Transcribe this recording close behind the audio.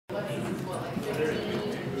Good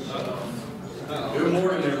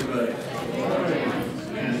morning, everybody.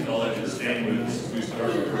 And I'll let you stand with us as we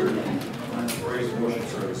start our praise and worship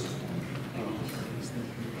service.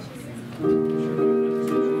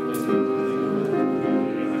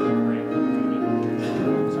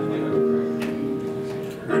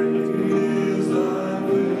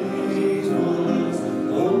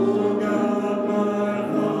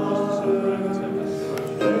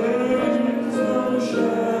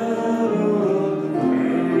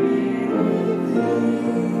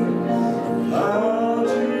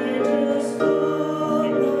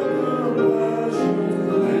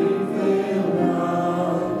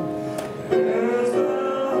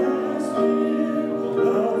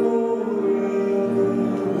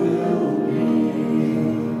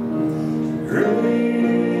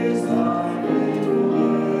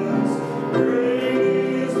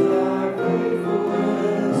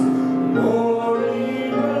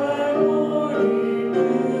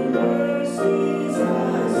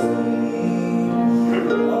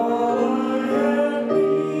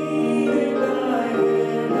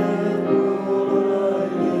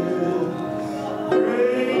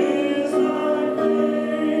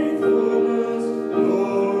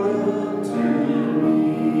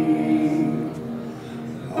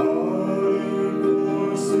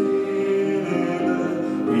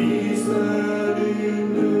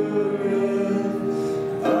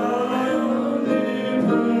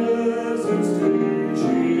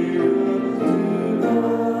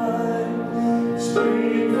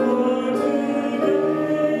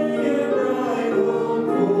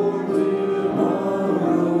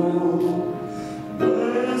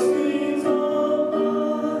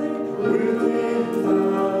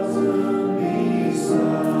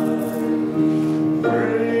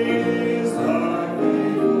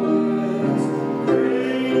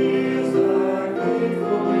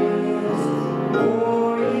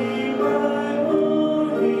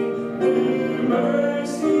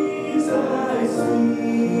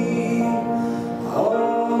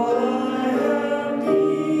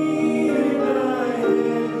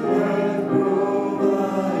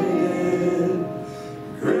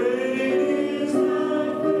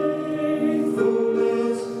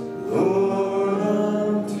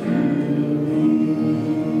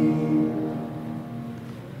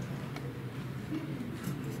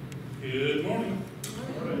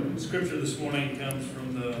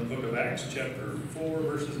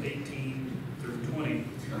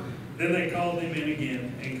 Then they called them in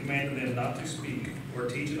again and commanded them not to speak or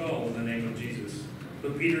teach at all in the name of Jesus.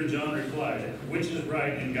 But Peter and John replied, "Which is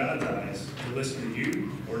right in God's eyes, to listen to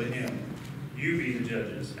you or to him? You be the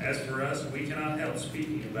judges. As for us, we cannot help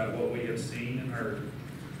speaking about what we have seen and heard."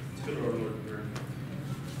 Let's go to our Lord in prayer.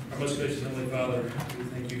 Our most gracious Heavenly Father, we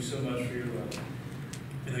thank you so much for your love.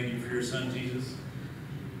 We thank you for your Son, Jesus,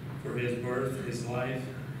 for his birth, his life,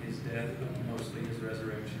 his death, but mostly his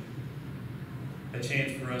resurrection. A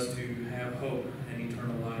chance for us to have hope and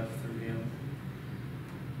eternal life through him.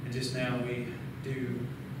 And just now we do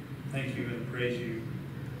thank you and praise you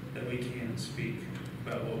that we can speak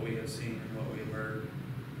about what we have seen and what we have heard.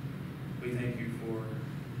 We thank you for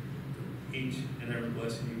each and every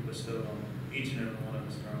blessing you bestowed on each and every one of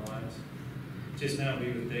us in our lives. Just now be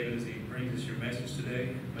with David as he brings us your message today.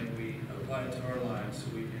 May we apply it to our lives so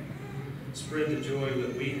we can spread the joy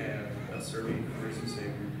that we have of serving the risen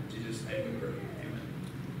Savior. In Jesus' name we pray.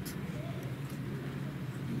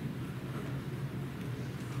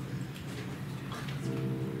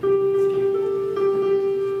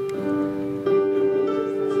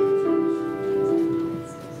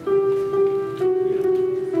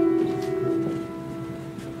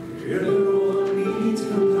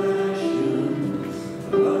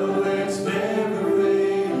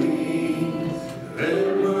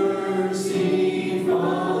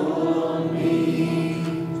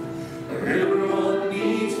 Everyone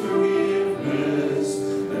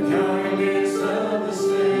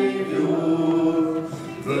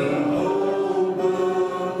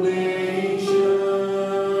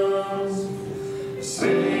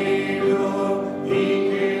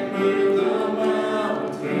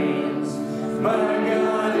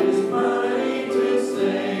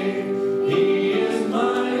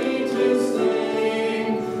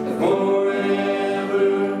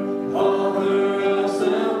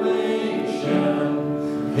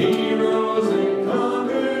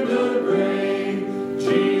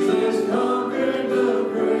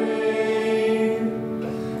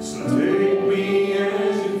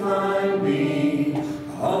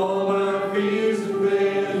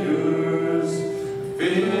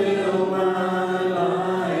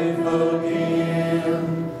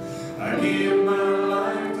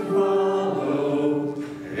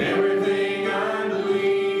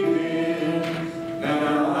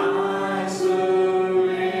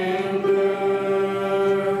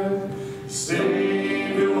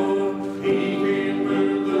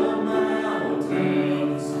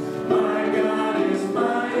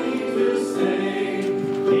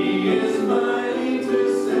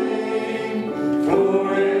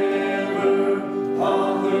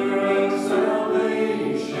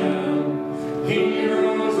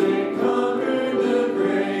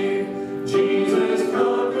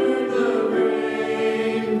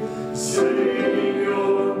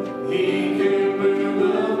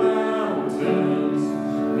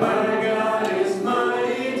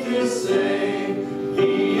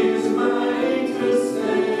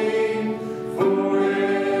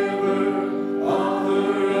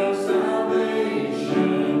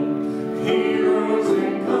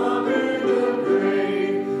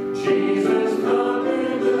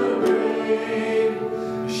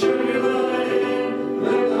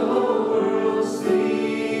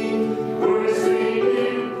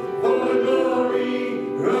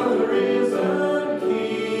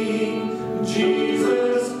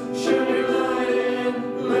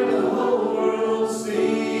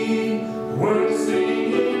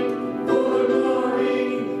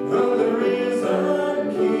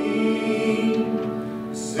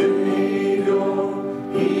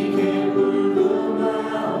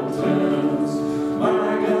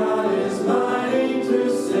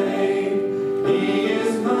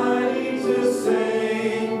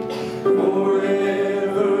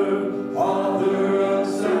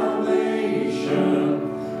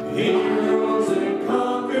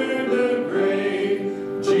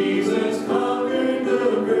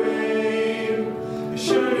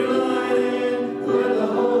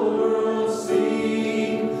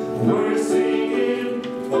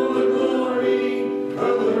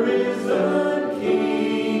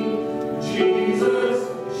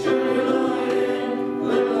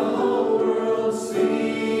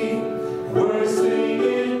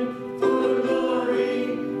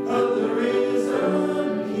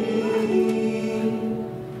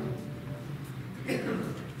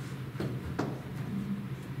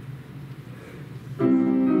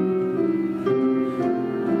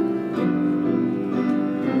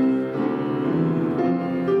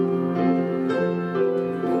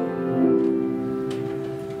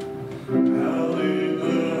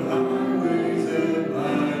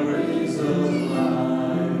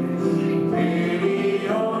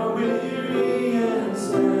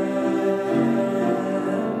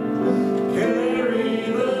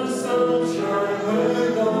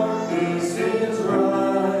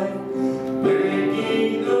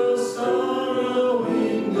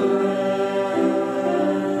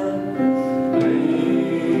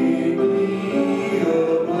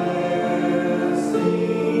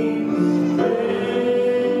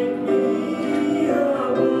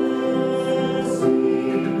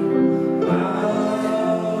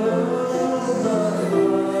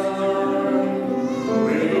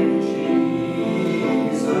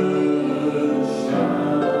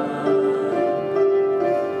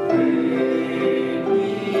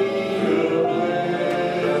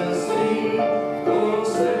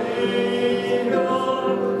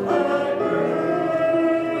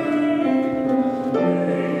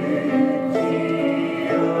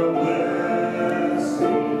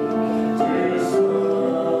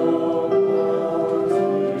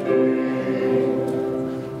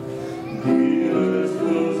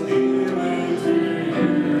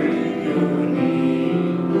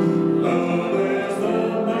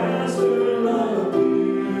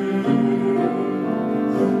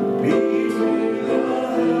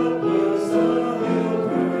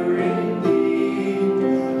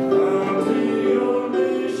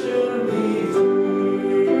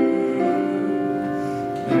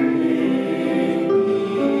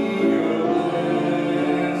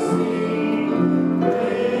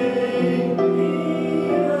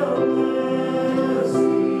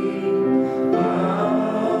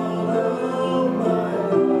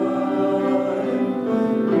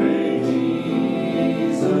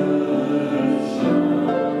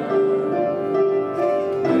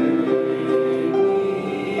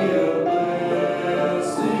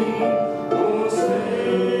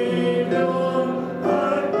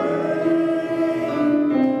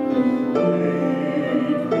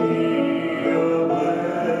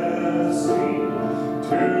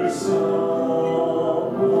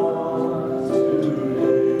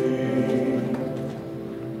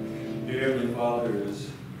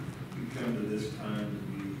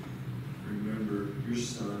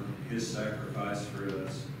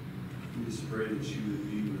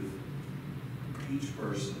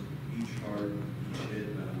person, each heart, each head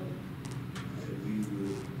bowed, that we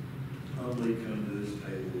would humbly come to this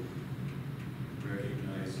table,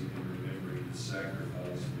 recognizing and remembering the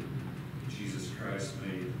sacrifice that Jesus Christ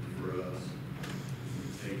made for us,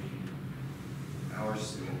 taking our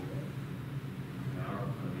sin and our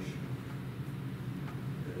punishment,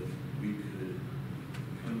 that we could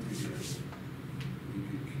come together, we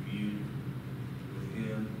could commune with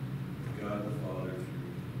Him, God the Father,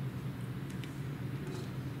 through Just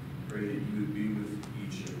pray that you would be with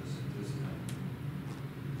each of us at this time.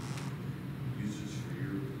 Use us for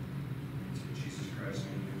your, in Jesus Christ's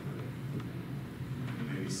name we pray. You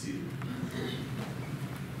may be seated.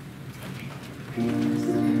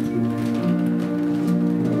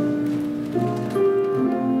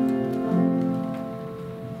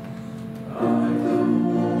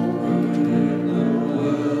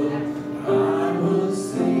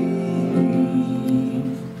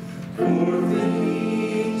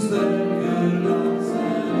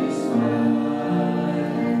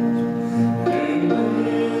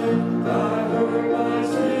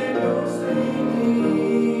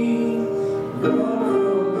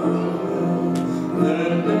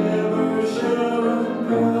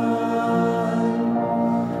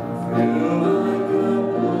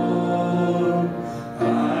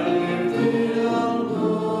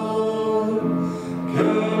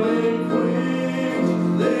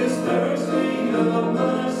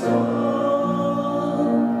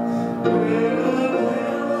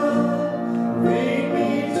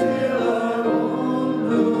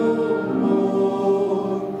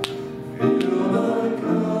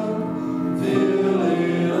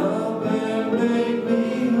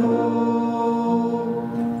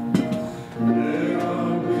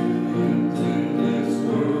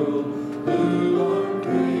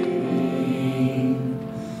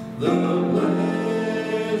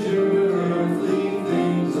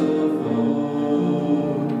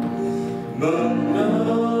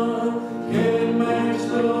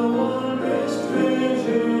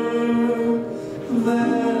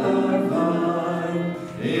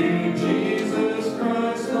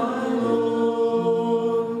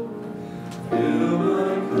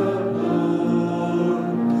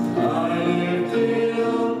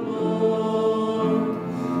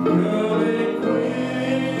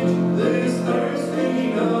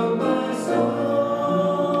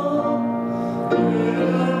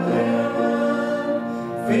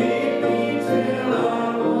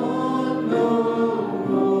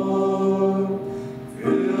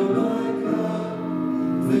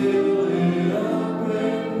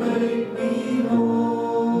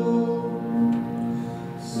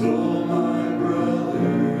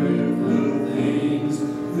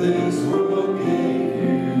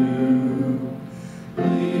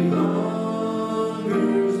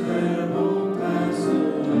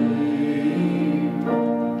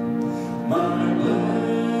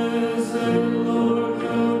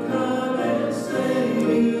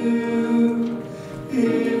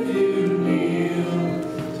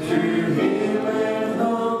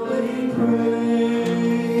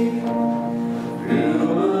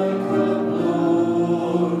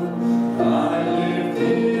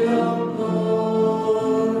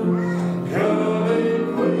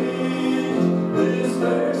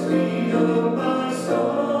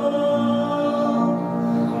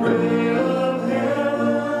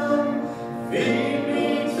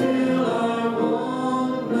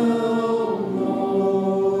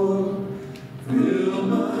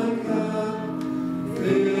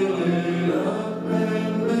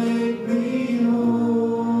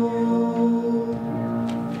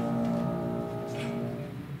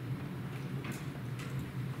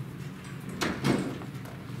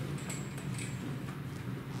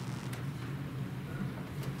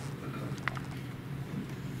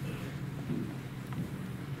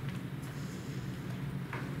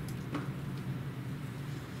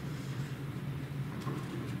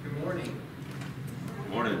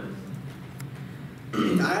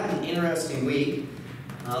 I had an interesting week.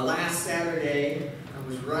 Last Saturday, I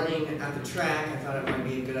was running at the track. I thought it might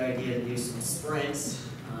be a good idea to do some sprints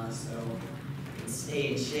so I can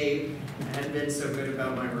stay in shape. I hadn't been so good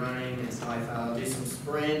about my running, and so I thought I'll do some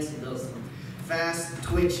sprints and build some fast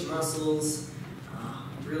twitch muscles,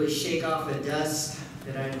 really shake off the dust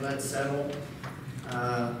that I had let settle.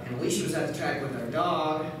 And Alicia was at the track with our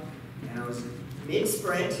dog, and I was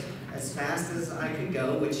mid-sprint, as fast as I could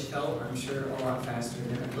go, which felt, I'm sure, a lot faster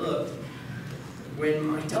than it looked, when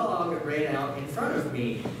my dog ran out in front of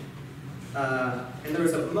me. And there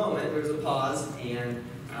was a moment, there was a pause, and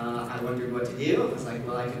I wondered what to do. I was like,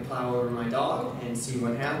 well, I can plow over my dog and see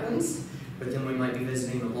what happens, but then we might be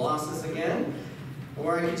visiting the Blosses again.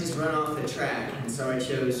 or I could just run off the track. And so I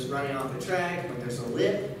chose running off the track, but there's a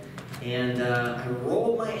lip, and I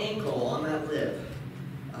rolled my ankle on that lip,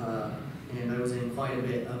 and I was in quite a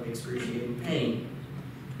bit of excruciating pain.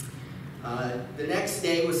 The next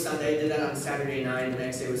day was Sunday. I did that on Saturday night. The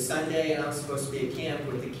next day was Sunday, and I was supposed to be at camp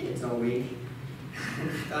with the kids all week. And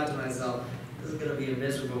I thought to myself, this is going to be a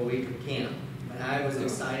miserable week of camp. But I was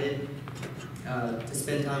excited to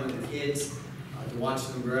spend time with the kids, to watch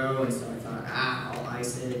them grow, and so I thought, I'll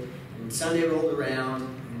ice it. And Sunday rolled around,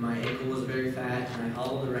 and my ankle was very fat, and I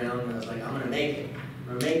hobbled around, and I was like, I'm going to make it. I'm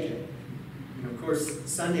going to make it. And of course,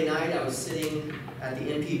 Sunday night, I was sitting at the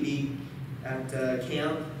NPB at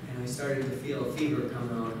camp, and I started to feel a fever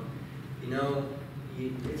coming on. You know,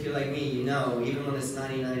 if you're like me, you know, even when it's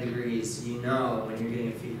 99 degrees, you know when you're getting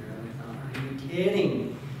a fever. And I thought, are you kidding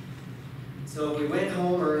me? So we went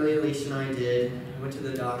home early, Alicia and I did. I went to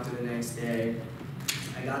the doctor the next day.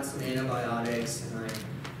 I got some antibiotics, and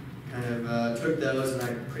I kind of took those, and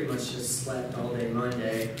I pretty much just slept all day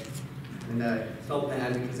Monday. And I felt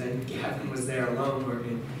bad because I knew Gavin was there alone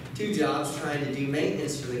working 2 jobs, trying to do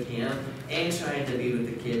maintenance for the camp and trying to be with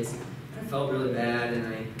the kids. I felt really bad,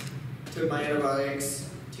 and I took my antibiotics.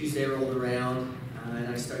 Tuesday rolled around, and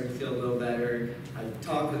I started to feel a little better. I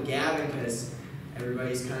talked with Gavin because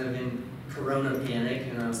everybody's kind of in corona panic,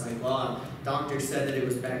 and I was like, well, doctor said that it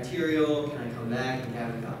was bacterial. Can I come back? And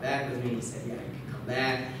Gavin got back with me. He said, yeah, you can come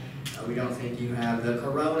back. We don't think you have the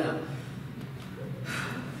corona.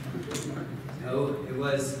 So it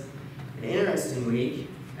was an interesting week,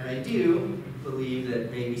 and I do believe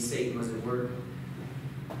that maybe Satan was at work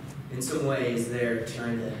in some ways there,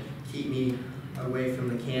 trying to keep me away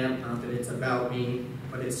from the camp. Not that it's about me,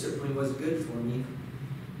 but it certainly was good for me.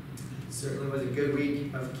 It certainly was a good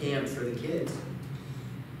week of camp for the kids.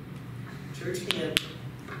 Church camp,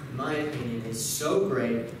 in my opinion, is so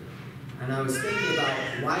great. And I was thinking about,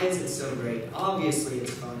 why is it so great? Obviously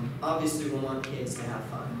it's fun. Obviously we want kids to have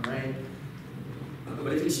fun, right?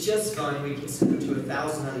 But if it's just fun, we can send them to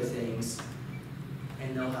 1,000 other things,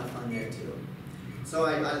 and they'll have fun there too. So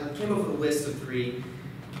I came up with a list of 3.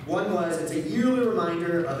 One was, it's a yearly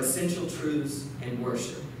reminder of essential truths and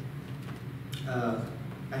worship.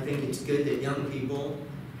 I think it's good that young people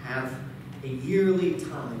have a yearly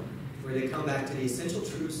time where they come back to the essential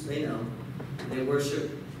truths they know, and they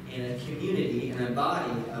worship in a community and a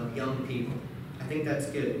body of young people. I think that's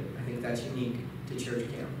good. I think that's unique to church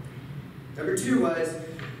camp. Number 2 was,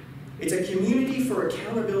 it's a community for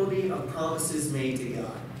accountability of promises made to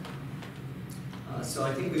God. So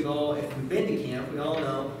I think we've all, if we've been to camp, we all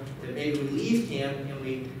know that maybe we leave camp and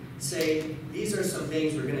we say, these are some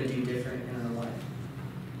things we're going to do different in our life.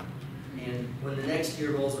 And when the next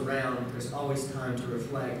year rolls around, there's always time to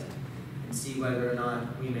reflect and see whether or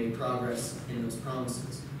not we made progress in those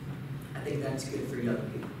promises. I think that's good for young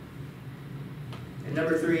people. And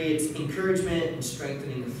number 3, it's encouragement and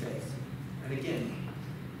strengthening of faith. And again,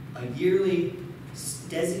 a yearly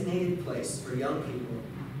designated place for young people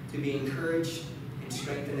to be encouraged and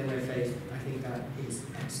strengthened in their faith. I think that is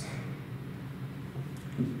excellent.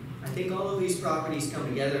 I think all of these properties come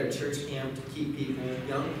together at church camp to keep people,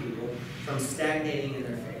 young people, from stagnating in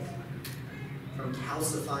their faith, from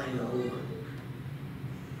calcifying over.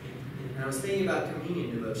 And I was thinking about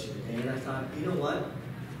communion devotion today, and I thought, you know what?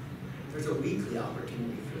 There's a weekly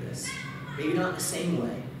opportunity for this. Maybe not the same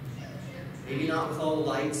way. Maybe not with all the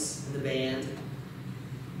lights and the band.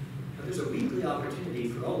 But there's a weekly opportunity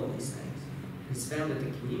for all of these things. It's found at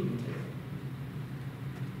the communion table.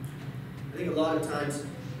 I think a lot of times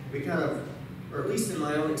we kind of, or at least in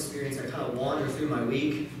my own experience, I kind of wander through my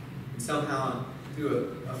week, and somehow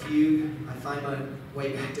through a fugue, I find my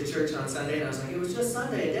way back to church on Sunday, and I was like, it was just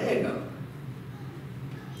Sunday a day ago.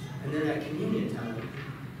 And then at communion time,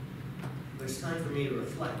 there's time for me to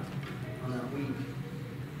reflect on that week.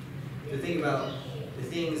 To think about the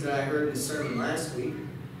things that I heard in the sermon last week,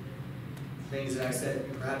 things that I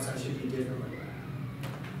said perhaps I should do differently.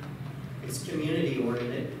 It's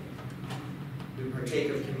community-oriented. We partake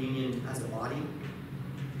of communion as a body,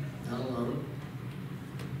 not alone.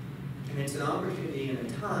 And it's an opportunity and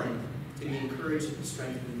a time to be encouraged and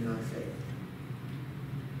strengthened in our faith.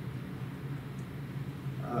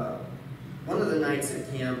 One of the nights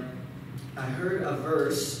at camp, I heard a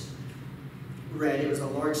verse read. It was a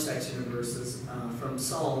large section of verses from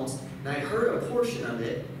Psalms, and I heard a portion of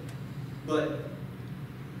it, but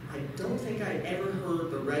I don't think I'd ever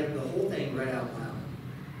heard the whole thing read out loud.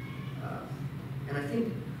 And I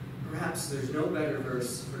think perhaps there's no better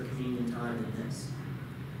verse for communion time than this.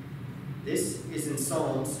 This is in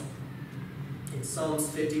Psalms. It's Psalms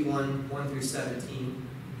 51, 1 through 17.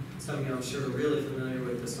 Some of you, I'm sure, are really familiar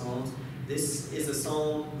with the Psalms. This is a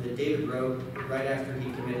psalm that David wrote right after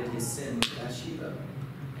he committed his sin with Bathsheba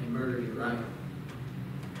and murdered Uriah.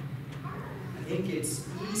 I think it's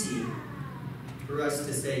easy for us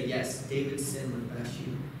to say, yes, David sinned with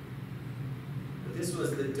Bathsheba. But this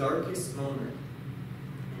was the darkest moment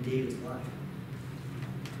in David's life.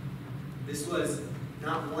 This was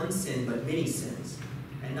not one sin, but many sins.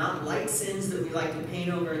 And not light sins that we like to paint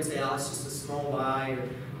over and say, oh, it's just a small lie,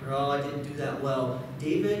 or oh, I didn't do that well.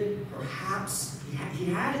 David, perhaps, he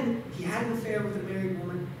had an affair with a married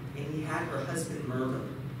woman, and he had her husband murdered.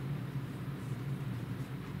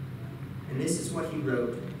 And this is what he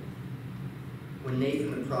wrote when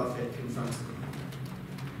Nathan the prophet confronts him.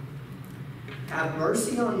 Have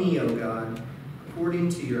mercy on me, O God, according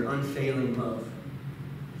to your unfailing love.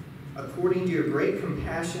 According to your great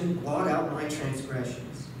compassion, blot out my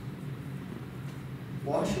transgressions.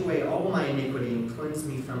 Wash away all my iniquity and cleanse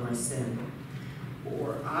me from my sin.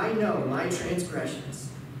 For I know my transgressions,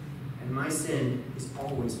 and my sin is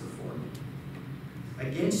always before me.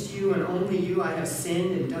 Against you and only you I have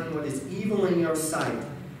sinned and done what is evil in your sight.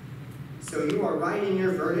 So you are right in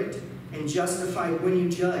your verdict and justified when you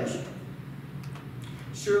judge.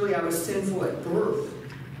 Surely I was sinful at birth,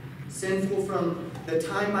 sinful from the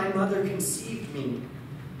time my mother conceived me.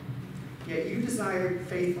 Yet you desired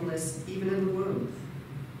faithfulness even in the womb.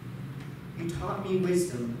 You taught me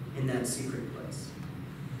wisdom in that secret place.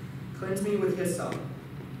 Cleanse me with hyssop,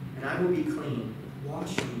 and I will be clean.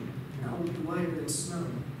 Wash me, and I will be whiter than snow.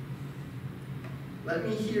 Let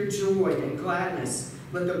me hear joy and gladness.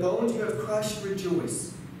 Let the bones you have crushed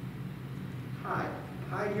rejoice.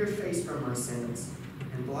 Hide your face from my sins,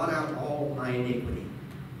 and blot out all my iniquity.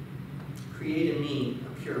 Create in me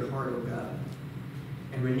a pure heart, O God,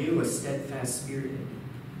 and renew a steadfast spirit in me.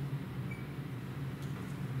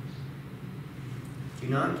 Do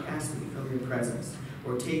not cast me from your presence,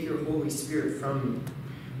 or take your Holy Spirit from me.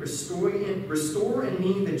 Restore in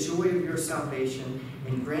me the joy of your salvation,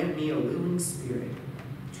 and grant me a willing spirit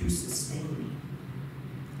to sustain me.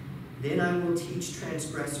 Then I will teach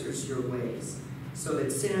transgressors your ways, so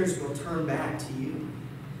that sinners will turn back to you.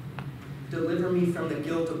 Deliver me from the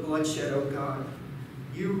guilt of bloodshed, O God,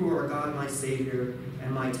 you who are God my Savior,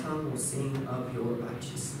 and my tongue will sing of your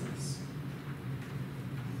righteousness.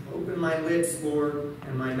 Open my lips, Lord,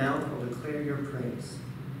 and my mouth will declare your praise.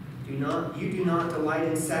 You do not delight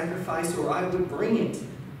in sacrifice, or I would bring it.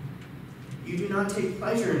 You do not take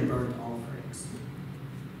pleasure in burnt offerings.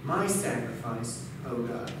 My sacrifice, O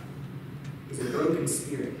God, is a broken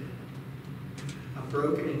spirit, a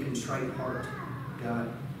broken and contrite heart,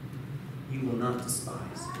 God, you will not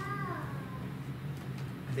despise.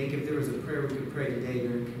 I think if there was a prayer we could pray today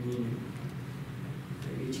during communion,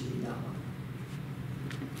 maybe it should be that one.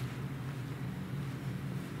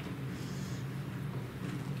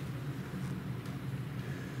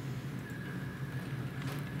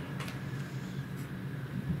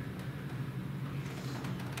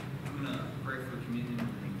 I'm going to pray for communion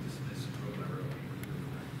and dismiss roll by roll.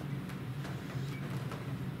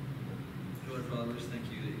 Lord Father, we just thank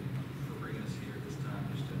you for bringing us here at this time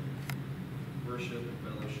just to worship and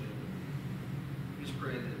fellowship. We just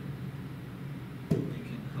pray that you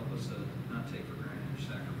can help us not take for granted your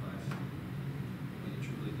sacrifice, what you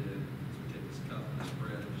truly did as we take this cup and this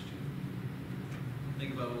bread, and just to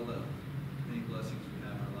think about all the many blessings we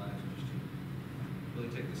have in our lives, and just to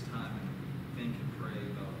really take this time and think and pray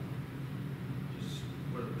about just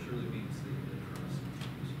what it truly means that you did for us.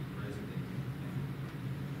 Just praise and thank you.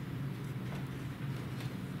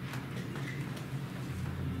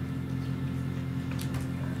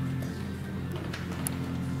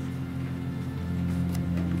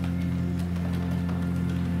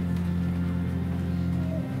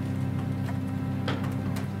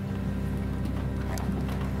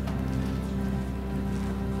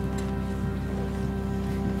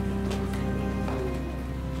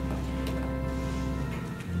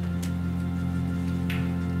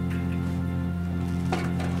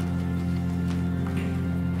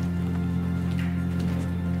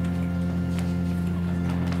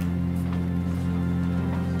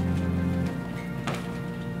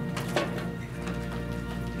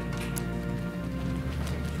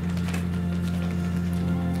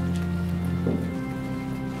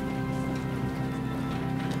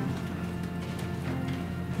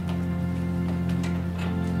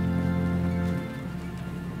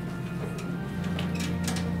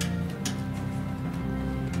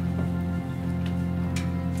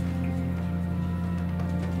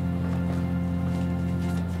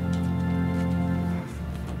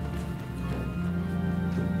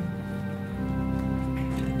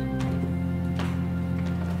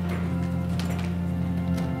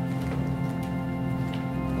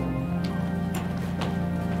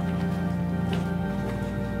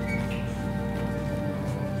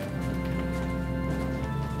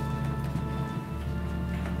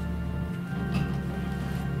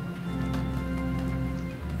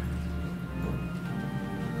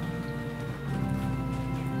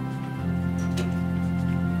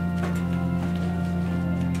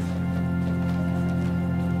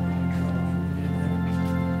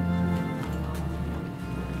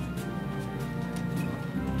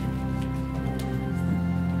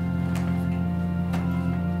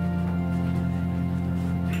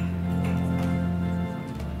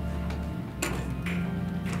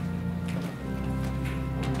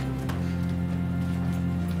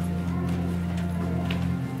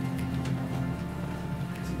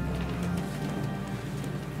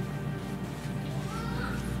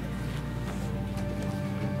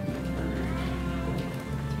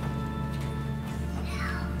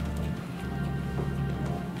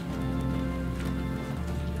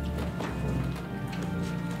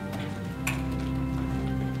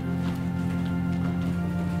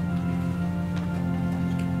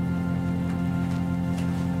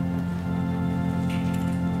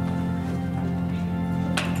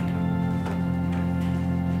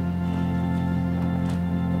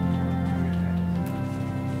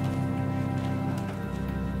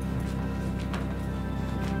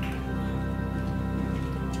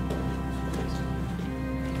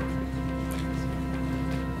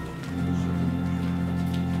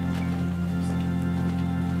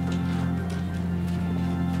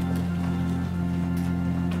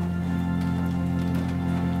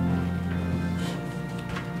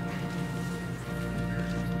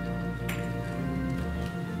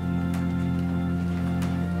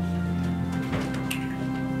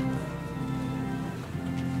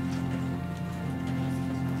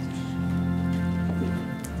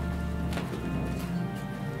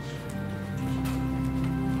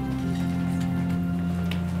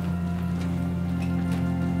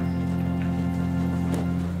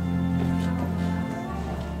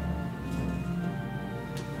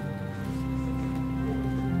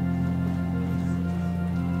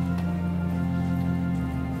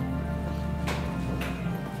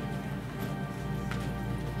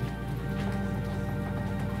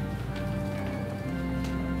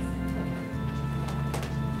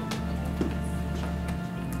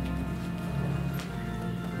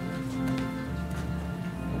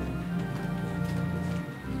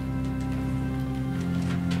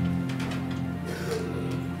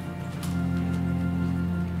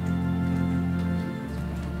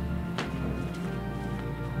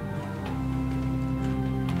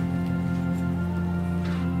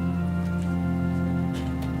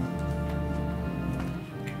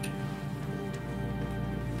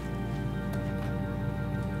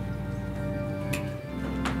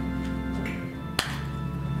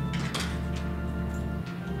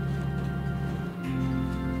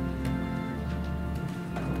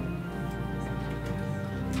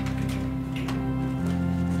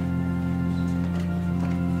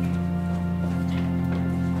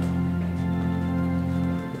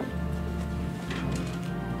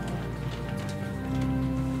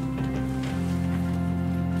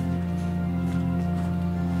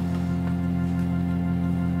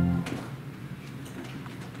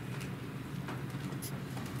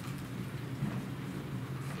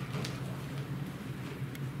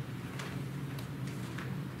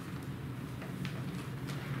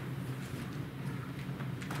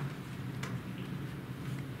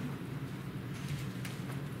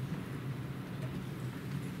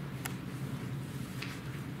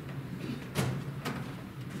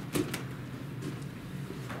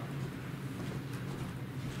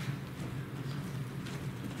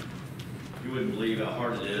 You wouldn't believe how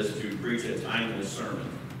hard it is to preach a timeless sermon.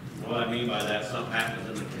 What I mean by that, something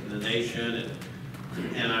happens in the nation,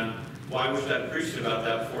 well, I wish I'd preached about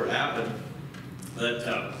that before it happened. But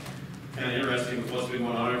kind of interesting with what's been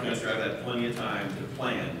going on in our country. I've had plenty of time to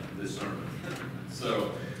plan this sermon.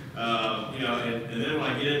 So, and then when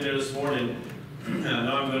I get in there this morning, and I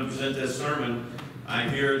know I'm going to present this sermon, I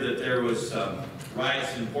hear that there was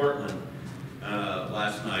riots in Portland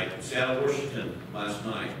last night, Seattle, Washington last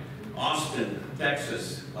night, Austin,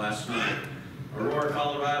 Texas last night, Aurora,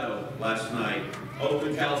 Colorado last night,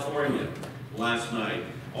 Oakland, California last night,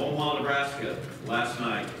 Omaha, Nebraska last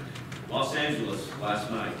night, Los Angeles last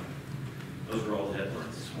night. Those are all the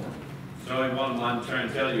headlines this morning. So what I'm trying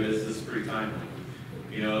to tell you is this is pretty timely.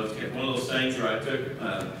 You know, it's one of those things where I took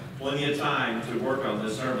plenty of time to work on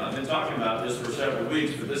this sermon. I've been talking about this for several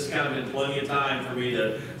weeks, but this has kind of been plenty of time for me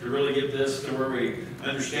to really get this to where we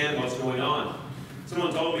understand what's going on.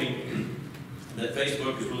 Someone told me that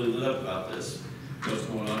Facebook is really lit up about this, what's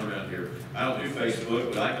going on around here. I don't do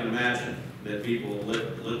Facebook, but I can imagine that people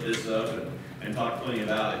lit this up and talk plenty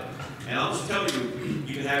about it. And I'll just tell you,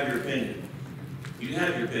 you can have your opinion. You can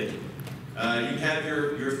have your opinion. You can have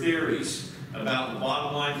your theories about the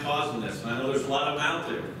bottom line causing this. And I know there's a lot of them out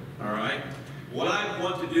there, all right? What I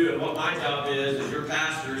want to do and what my job is as your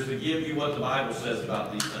pastor is to give you what the Bible says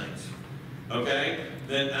about these things, okay?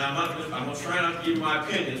 Then I'm going to try not to give you my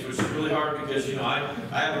opinions, which is really hard because, you know, I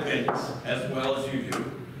have opinions as well as you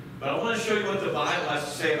do. But I want to show you what the Bible has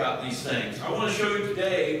to say about these things. I want to show you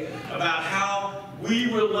today about how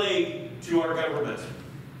we relate to our government.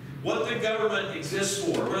 What the government exists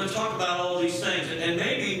for. We're going to talk about all these things. And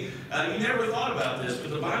maybe you never thought about this,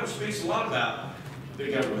 but the Bible speaks a lot about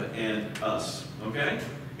the government and us. Okay?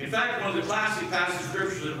 In fact, one of the classic passage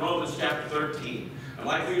scriptures in Romans chapter 13. I'd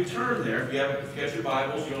like for you to turn there. If you got your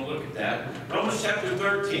Bibles, you want to look at that. Romans chapter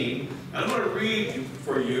 13. I'm going to read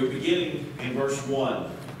for you beginning in verse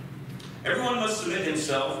 1. Everyone must submit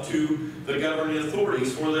himself to the governing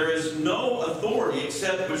authorities, for there is no authority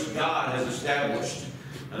except which God has established.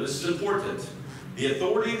 Now this is important. The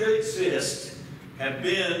authority that exists have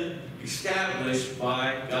been established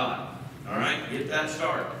by God. All right? Get that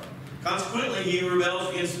started. Consequently, he who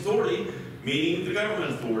rebels against authority, meaning the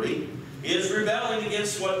government authority, is rebelling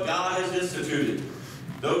against what God has instituted.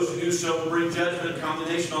 Those who do so will bring judgment and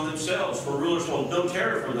condemnation on themselves, for rulers hold no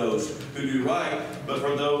terror for those who do right, but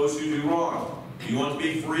for those who do wrong. You want to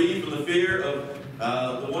be free from the fear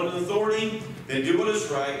of the one in authority? Then do what is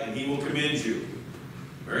right, and he will commend you.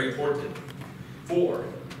 Very important. 4.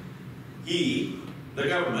 He, the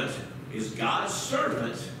government, is God's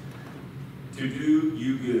servant to do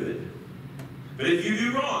you good. But if you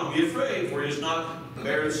do wrong, be afraid, for he does not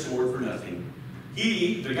bear the sword for nothing.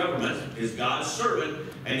 He, the government, is God's servant,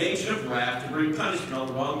 an agent of wrath to bring punishment on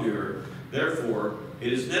the wrongdoer. Therefore,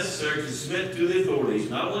 it is necessary to submit to the authorities,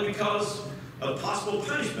 not only because of possible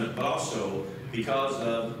punishment, but also because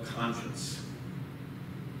of conscience.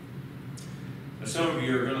 Now, some of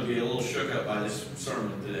you are going to be a little shook up by this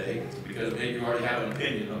sermon today, because maybe you already have an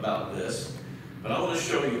opinion about this. But I want to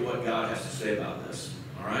show you what God has to say about this.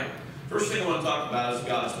 All right? First thing I want to talk about is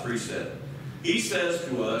God's precept. He says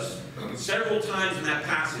to us several times in that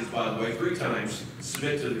passage, by the way, 3 times,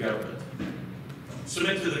 submit to the government.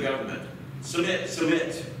 Submit to the government. Submit,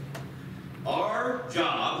 submit. Our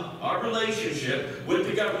job, our relationship with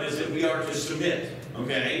the government is that we are to submit.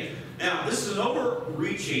 Okay? Now, this is an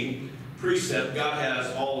overreaching precept God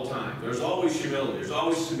has all the time. There's always humility. There's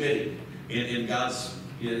always submitting in God's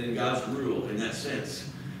rule in that sense.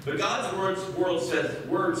 But God's word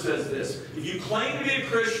says this. If you claim to be a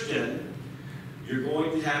Christian, you're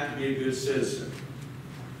going to have to be a good citizen.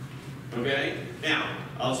 Okay? Now,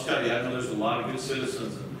 I'll just tell you, I know there's a lot of good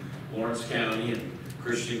citizens in Lawrence County and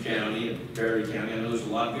Christian County and Perry County. I know there's a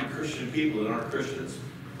lot of good Christian people that aren't Christians.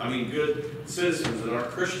 I mean, good citizens that aren't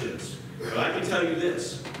Christians. But I can tell you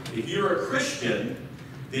this. If you're a Christian,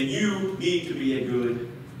 then you need to be a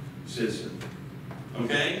good citizen.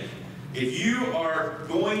 Okay? If you are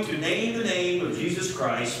going to name the name of Jesus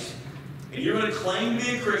Christ, and you're going to claim to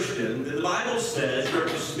be a Christian, then the Bible says you're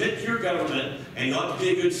to submit to your government and you ought to be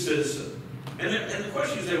a good citizen. And the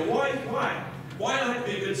question is, well, why? Why do I have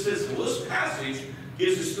to be a good citizen? Well, this passage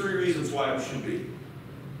gives us 3 reasons why we should be.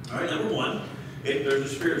 All right, number 1,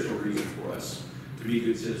 there's a spiritual reason for us to be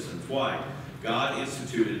good citizens. Why? God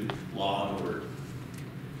instituted law and order.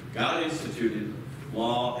 God instituted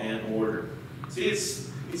law and order. See, it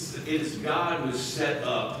is God who has set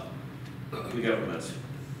up the government.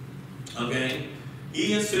 Okay?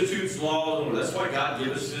 He institutes law and order. That's why God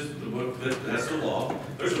gives us the book that's the law.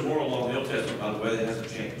 There's a moral law in the Old Testament, by the way, that hasn't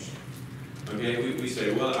changed. Okay, we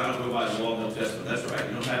say, well, I don't go by the law of the Old Testament. That's right.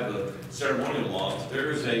 You don't have the ceremonial law.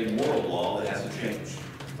 There is a moral law that hasn't changed.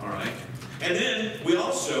 All right? And then we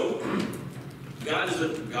also, God is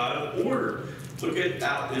a God of order. Look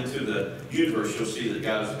out into the universe, you'll see that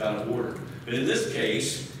God is a God of order. But in this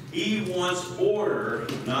case, He wants order,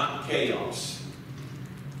 not chaos.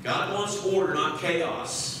 God wants order, not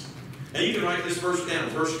chaos. And you can write this verse down.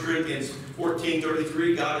 1 Corinthians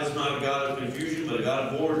 14:33, God is not a God of confusion, but a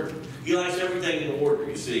God of order. He likes everything in order,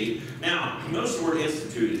 you see. Now, notice the word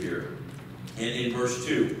instituted here in verse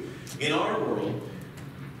 2. In our world,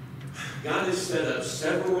 God has set up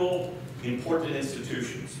several important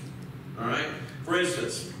institutions. All right? For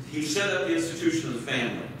instance, He set up the institution of the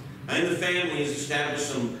family. And in the family, He's established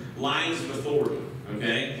some lines of authority.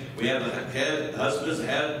 Okay? We have the head, the husband is the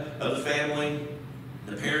head of the family.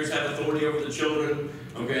 The parents have authority over the children.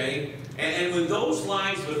 Okay? And when those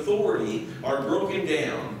lines of authority are broken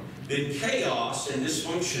down, then chaos and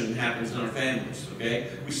dysfunction happens in our families. Okay?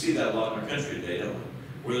 We see that a lot in our country today, don't we?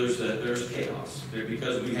 Where there's chaos.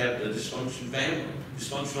 Because we have the dysfunctional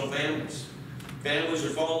families. Families are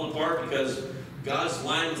falling apart because God's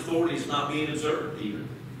line of authority is not being observed even.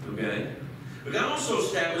 Okay? But God also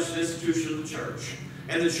established an institution of the church.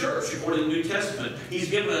 And the church, according to the New Testament, He's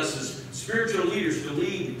given us as spiritual leaders to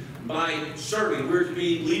lead by serving. We're to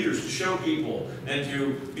be leaders to show people and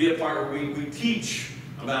to be a part where we teach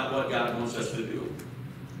about what God wants us to do.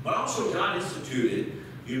 But also God instituted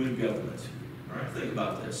human government. All right, think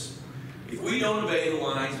about this. If we don't obey the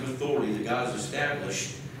lines of authority that God has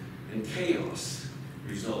established, then chaos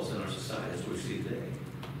results in our society as we see today.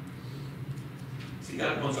 See,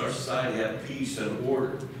 God wants our society to have peace and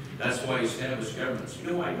order. That's why He established governments.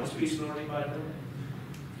 You know why He wants peace and order, by the way?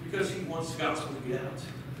 Because He wants the gospel to get out.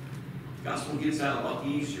 The gospel gets out a lot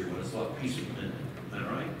easier when it's a lot peaceful, isn't it? Isn't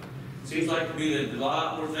that right? It seems like to me that a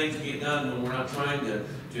lot more things get done when we're not trying to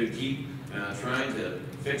keep trying to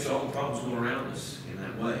fix all the problems going around us in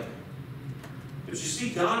that way. But you see,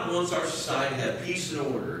 God wants our society to have peace and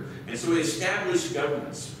order, and so He established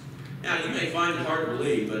governments. Now, you may find it hard to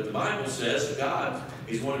believe, but the Bible says that God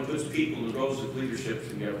is one who puts people in the roles of leadership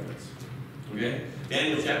and governments. Okay?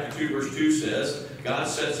 Daniel chapter 2, verse 2 says, God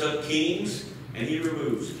sets up kings, and He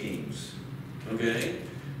removes kings. Okay?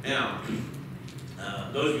 Now,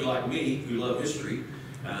 those of you like me who love history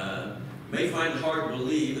may find it hard to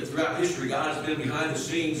believe that throughout history God has been behind the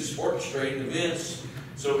scenes orchestrating events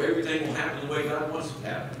so everything will happen the way God wants it to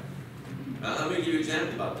happen. Let me give you an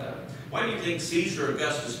example about that. Why do you think Caesar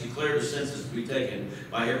Augustus declared a census to be taken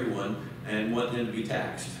by everyone and wanted them to be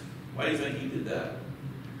taxed? Why do you think he did that?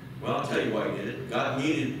 Well, I'll tell you why he did it. God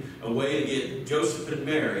needed a way to get Joseph and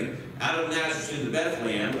Mary out of Nazareth into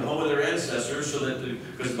Bethlehem, the home of their ancestors, so that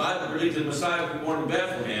because the Bible predicted the Messiah would be born in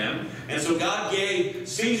Bethlehem, and so God gave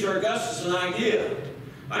Caesar Augustus an idea.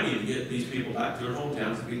 I need to get these people back to their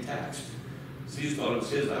hometowns to be taxed. Caesar thought it was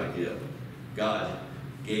his idea. God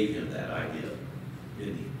gave him that idea,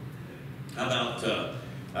 didn't He? How about,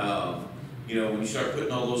 when you start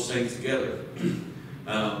putting all those things together,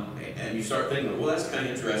 and you start thinking, well, that's kind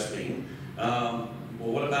of interesting. Well,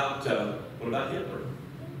 what about Hitler?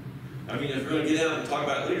 I mean, if we're going to get out and talk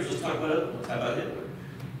about leaders, let's talk about other ones. How about Hitler?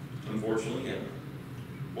 Unfortunately, yeah.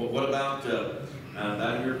 Well, what about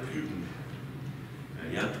Vladimir Putin?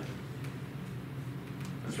 Yeah,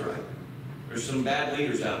 that's right. There's some bad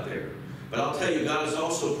leaders out there. But I'll tell you, God has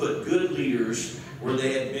also put good leaders where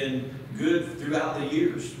they have been good throughout the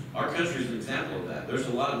years. Our country is an example of that. There's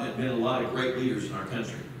been a lot of great leaders in our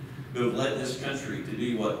country who have led this country to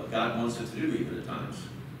do what God wants it to do even at times.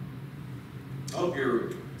 I hope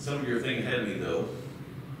some of you are thinking ahead of me, though,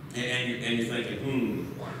 and you're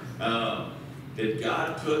thinking, did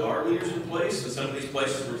God put our leaders in place in some of these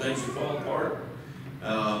places where things are falling apart?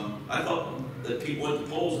 I thought that people went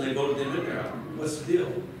to polls and they voted them in there. What's the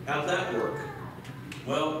deal? How'd that work?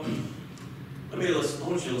 Well, I want you to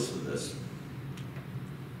listen to this.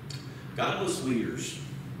 Godless leaders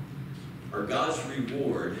are God's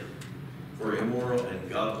reward for immoral and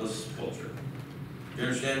godless culture. Do you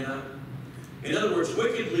understand that? In other words,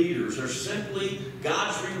 wicked leaders are simply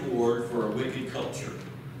God's reward for a wicked culture.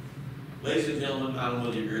 Ladies and gentlemen, I don't know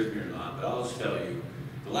whether you agree with me or not, but I'll just tell you,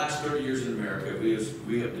 the last 30 years in America,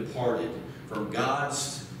 we have departed from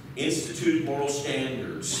God's instituted moral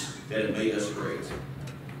standards that have made us great.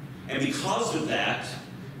 And because of that,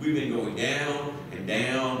 we've been going down and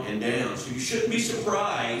down and down. So you shouldn't be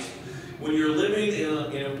surprised when you're living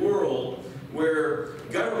in a world where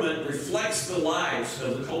government reflects the lives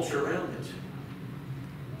of the culture around it.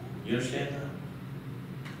 You understand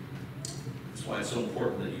that? That's why it's so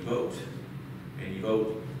important that you vote. And you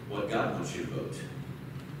vote what God wants you to vote.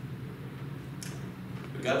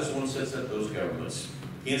 but God is the one who sets up those governments.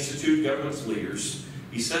 He institutes government's leaders.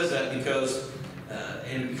 He says that because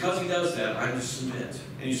he does that, I just submit.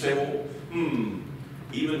 And you say, well,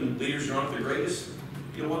 even leaders who aren't the greatest?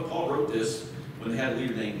 You know what? Paul wrote this when they had a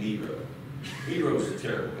leader named Nero. Nero was a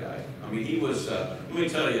terrible guy. I mean, he was, let me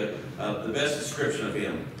tell you, the best description of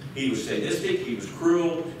him. He was sadistic, he was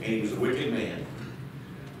cruel, and he was a wicked man.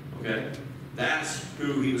 Okay? That's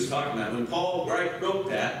who he was talking about. When Paul wrote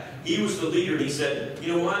that, he was the leader, and he said,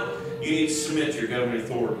 you know what? You need to submit to your governing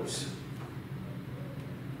authorities.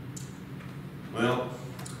 Well,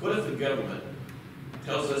 what if the government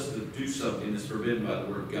tells us to do something that's forbidden by the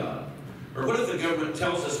Word of God? Or what if the government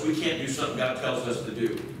tells us we can't do something God tells us to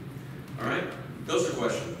do? All right? Those are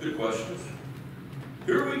questions. Good questions.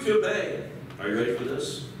 Who are we to obey? Are you ready for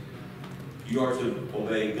this? You are to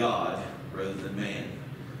obey God rather than man.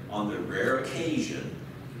 On the rare occasion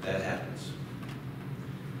that happens.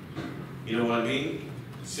 You know what I mean?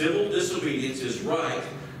 Civil disobedience is right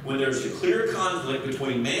when there's a clear conflict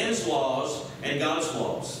between man's laws and God's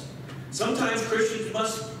laws. Sometimes Christians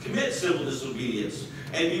must commit civil disobedience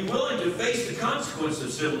and be willing to face the consequence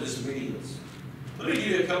of civil disobedience. Let me give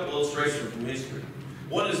you a couple illustrations from history.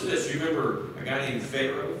 One is this. You remember a guy named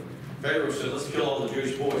Pharaoh? Pharaoh said, let's kill all the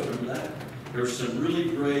Jewish boys. Remember that? There were some really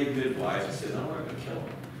brave midwives that said, no, we're not going to kill them.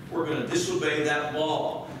 We're going to disobey that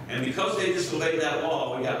law. And because they disobeyed that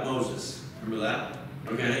law, we got Moses. Remember that?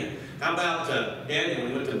 Okay? How about Daniel when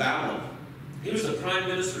he went to Babylon? He was the prime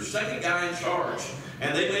minister, second guy in charge.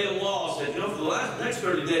 And they made a law, said, you know, for the next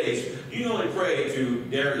 30 days, you can only pray to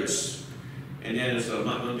Darius. And Daniel said, I'm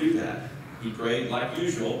not going to do that. He prayed like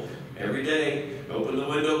usual every day. Opened the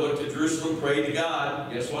window, looked at Jerusalem, prayed to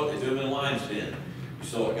God. Guess what? They threw him in the lion's den. You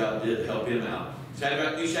saw what God did to help him out.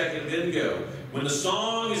 Shadrach, Meshach, and Abednego. When the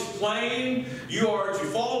song is playing, you are to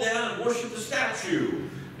fall down and worship the statue.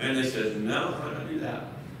 And they said, no, I'm not going to do that.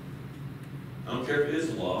 I don't care if it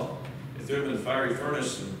is the law. They threw him in the fiery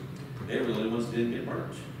furnace, and they were the only ones that didn't get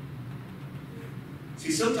burned.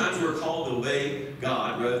 See, sometimes we're called to obey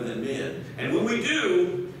God rather than men. And when we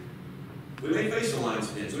do, we may face the lion's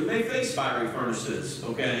dens. We may face fiery furnaces,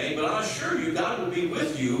 okay? But I assure you, God will be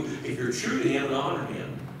with you if you're true to Him and honor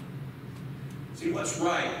Him. See, what's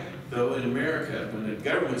right, though, in America, when the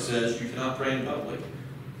government says you cannot pray in public?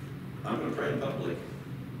 I'm going to pray in public.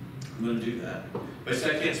 I'm going to do that. They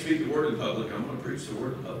say I can't speak the word in public. I'm going to preach the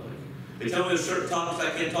word in public. They tell me there's certain topics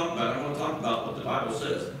I can't talk about. I want to talk about what the Bible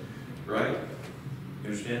says. Right? You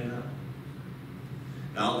understand that?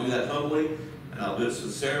 Now, I'll do that humbly, and I'll do it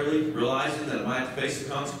sincerely, realizing that I might have to face the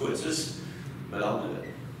consequences, but I'll do it.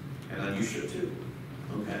 And you should too.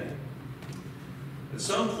 Okay? At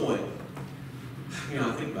some point, you know,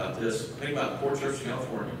 I think about this. I think about the poor church in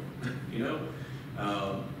California. You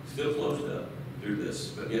know? Still closed up through this,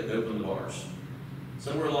 but yet they open the bars.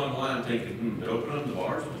 Somewhere along the line, I'm thinking, they're opening the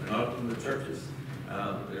bars, but they're not opening the churches.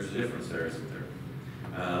 There's a difference there, isn't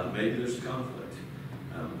there? Maybe there's a conflict.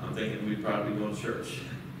 I'm thinking we'd probably go to church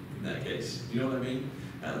in that case. You know what I mean?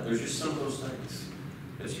 There's just some of those things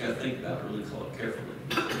that you got to think about really carefully.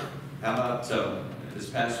 How about this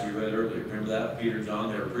passage we read earlier? Remember that? Peter and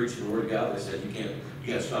John, they were preaching the Word of God. They said,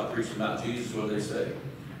 you got to stop preaching about Jesus. What did they say?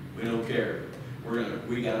 We don't care.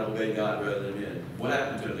 We got to obey God rather than men. What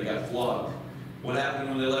happened to them? They got flogged. What happened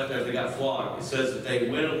when they left there? They got flogged. It says that they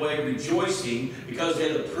went away rejoicing because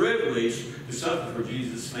they had the privilege to suffer for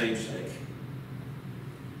Jesus' name's sake.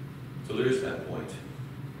 So there is that point.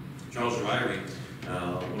 Charles Ryrie,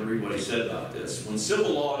 I want to read what he said about this. When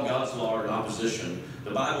civil law and God's law are in opposition,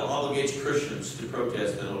 the Bible obligates Christians to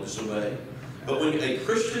protest and disobey. But when a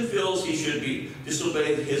Christian feels he should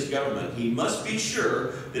disobey his government, he must be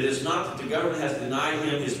sure that it is not that the government has denied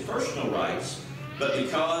him his personal rights, but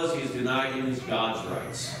because he has denied him his God's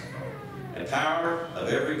rights. The power of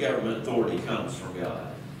every government authority comes from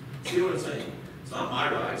God. See what I'm saying? It's not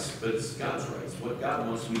my rights, but it's God's rights, what God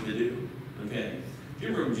wants me to do. Okay? Do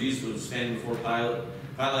you remember when Jesus was standing before Pilate?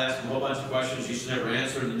 Pilate asked him a whole bunch of questions. Jesus never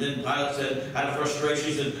answered. And then Pilate said, out of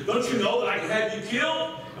frustration, he said, don't you know that I can have you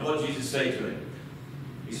killed? And what did Jesus say to him?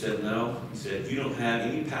 He said, no. He said, you don't have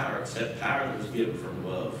any power except power that was given from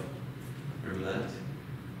above. Remember that?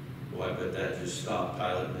 Well, I bet that just stopped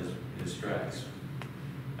Pilate in his tracks.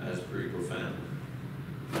 That's pretty profound.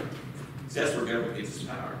 See, that's where government gets its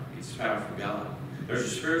power. It gets its power from God. There's a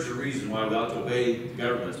spiritual reason why we ought to obey the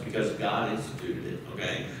government. It's because God instituted it,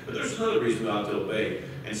 okay? But there's another reason we ought to obey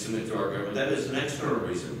and submit to our government. That is an external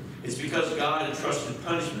reason. It's because God entrusted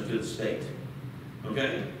punishment to the state,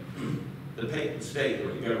 okay? The state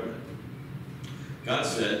or the government. God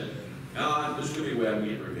said, there's going to be a way I'm going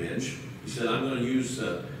to get revenge. He said, I'm going to use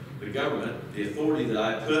the government, the authority that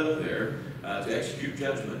I put up there, to execute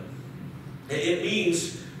judgment. It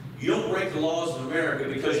means you don't break the laws of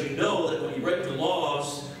America because you know that when you break the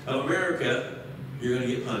laws of America, you're going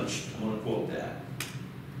to get punished. I want to quote that.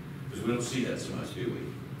 Because we don't see that so much, do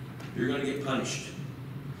we? You're going to get punished.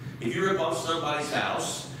 If you rip off somebody's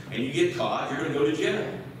house and you get caught, you're going to go to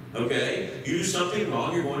jail. Okay? You do something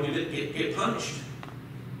wrong, you're going to get punished.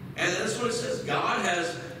 And that's what it says. God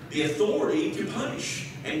has the authority to punish.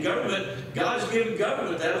 And government, God has given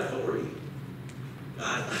government that authority.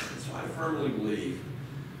 That's why I firmly believe,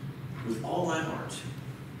 with all my heart,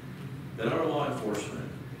 that our law enforcement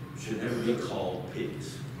should never be called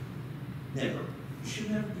pigs. Never. You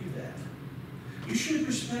should never do that. You should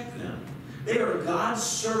respect them. They are God's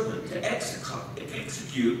servant to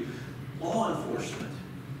execute law enforcement.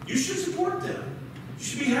 You should support them. You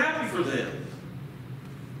should be happy for them.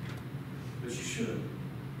 But you should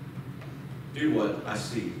do what I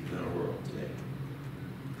see in our world today.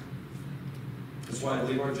 That's why I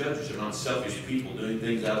believe our judges are not selfish people doing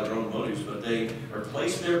things out of their own motives, but they are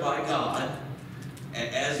placed there by God,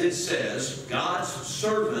 as it says, God's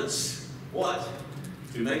servants, what?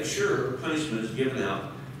 To make sure punishment is given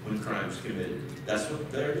out when crime is committed. That's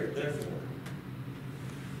what they're there for.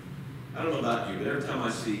 I don't know about you, but every time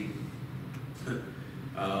I see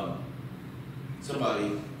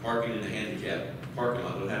somebody parking in a handicapped parking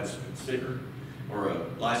lot, don't have a sticker or a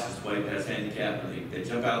license plate that has handicap, and they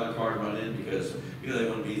jump out of their car and run in because they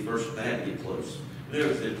want to be first. They had to get close. And there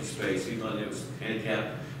was empty space, even though it was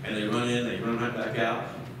handicapped, and they run in, they run right back out.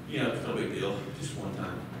 It's no big deal. Just one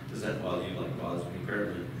time. Does that bother you like it bothers me?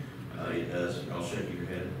 Apparently, it does. I'll shake your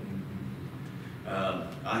head.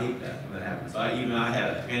 I hate that when that happens. I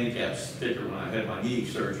had a handicap sticker when I had my knee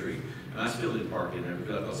surgery, and I still didn't park in there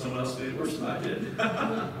because I thought someone else did it worse than I did.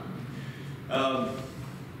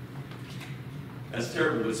 That's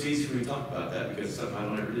terrible, but it's easy for me to talk about that because it's something I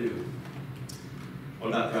don't ever do. What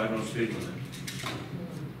about driving on the speed limit?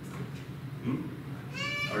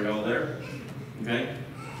 Are y'all there? Okay.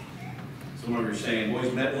 Some of you are saying, boy,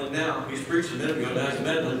 he's meddling now. He's preaching a minute ago, now he's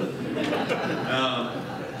meddling.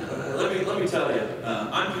 Let me tell you,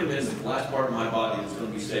 I'm convinced that the last part of my body that's going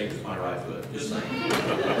to be saved is my right foot. Just saying.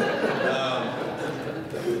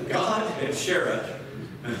 God and Sheriff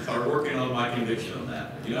are working on my conviction on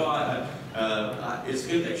that. It's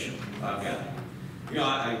conviction I've got.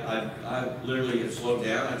 I literally have slowed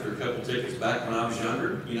down after a couple tickets back when I was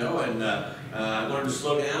younger, and I learned to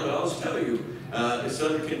slow down, but I'll just tell you, it's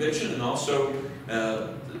under conviction, and also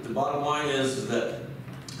the bottom line is that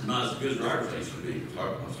I'm not as good as driver's I used to be.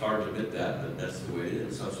 It's hard to admit that, but that's the way it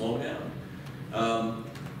is. So I'm slowing down.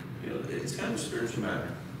 It's kind of a spiritual matter.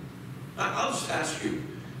 I'll just ask you,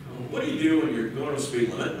 what do you do when you're going to a speed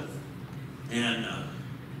limit and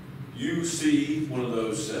you see one of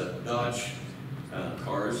those Dodge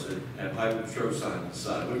cars that have highway patrol sign on the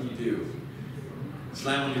side? What do?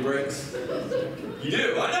 Slam on your brakes? You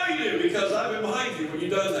do. I know you do because I've been behind you when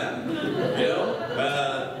you've done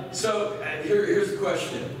that. So here's the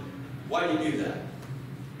question. Why do you do that?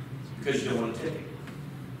 Because you don't want a ticket,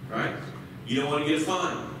 right? You don't want to get a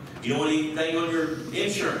fine. You don't want anything on your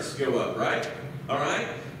insurance to go up, right? All right?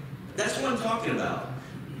 That's what I'm talking about.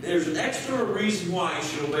 There's an extra reason why you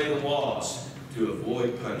should obey the laws, to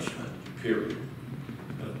avoid punishment, period.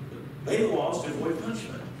 Obey the laws to avoid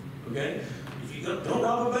punishment, okay? If you don't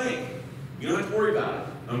rob a bank, you don't have to worry about it,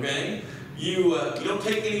 okay? You don't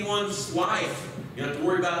take anyone's life. You don't have to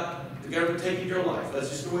worry about the government taking your life. That's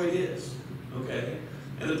just the way it is, okay?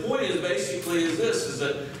 And the point is basically is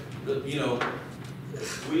that we look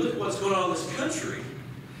at what's going on in this country,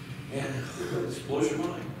 and it blows your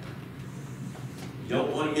mind. You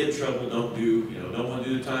don't want to get in trouble, don't want to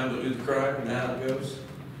do the time, don't do the crime, and how it goes.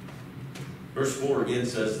 Verse 4 again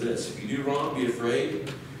says this: if you do wrong, be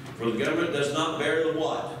afraid, for the government does not bear the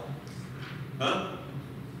what?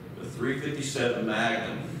 The 357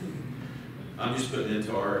 Magnum. I'm just putting it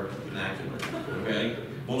into our vernacular, okay?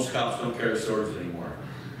 Most cops don't carry swords anymore.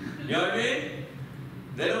 You know what I mean?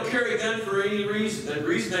 They don't carry a gun for any reason. The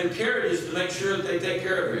reason they carry it is to make sure that they take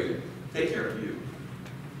care of you. Take care of you.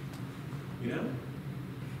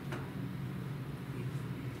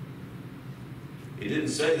 It didn't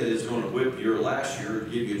say that it's going to whip you or lash you or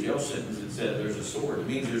give you a jail sentence. It said there's a sword. It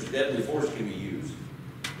means there's deadly force can be used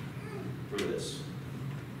for this.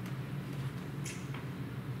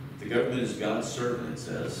 The government is God's servant, it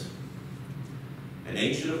says. An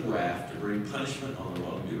agent of wrath to bring punishment on the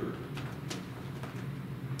wrongdoer.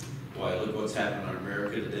 Boy, look what's happening in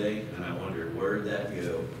America today, and I wonder, where did that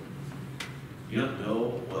go? You don't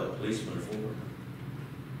know what policemen are for?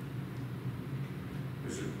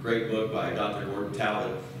 There's a great book by Dr. Gordon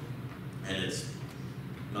Talbot, and it's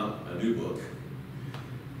not a new book.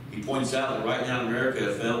 He points out that right now in America,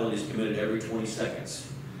 a felony is committed every 20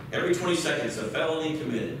 seconds. Every 20 seconds, a felony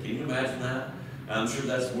committed. Can you imagine that? I'm sure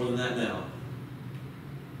that's more than that now.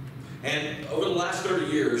 And over the last 30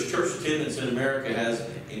 years, church attendance in America has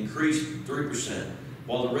increased 3%,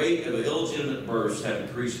 while the rate of illegitimate births have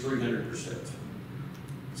increased 300%.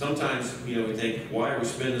 Sometimes, we think, why are we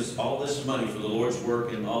spending all this money for the Lord's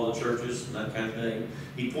work in all the churches and that kind of thing?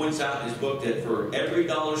 He points out in his book that for every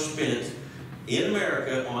dollar spent in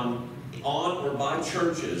America on or by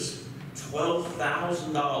churches,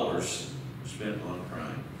 $12,000 spent on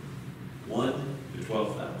crime. 1 to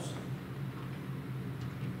 12,000.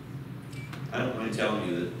 I don't mind telling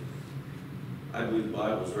you that I believe the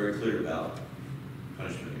Bible is very clear about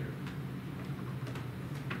punishment here.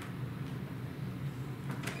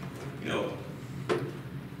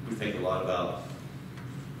 We think a lot about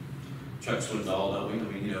Chuck Swindoll, don't we?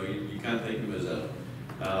 I mean, you kind of think of him as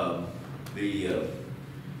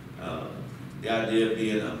the idea of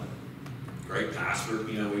being a great pastor.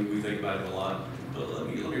 We think about him a lot. But let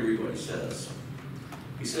me read what he says.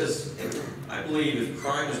 He says, I believe if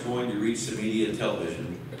crime is going to reach the media and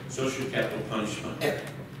television, so should capital punishment.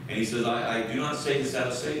 And he says, I do not say this out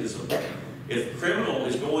of sadism. If a criminal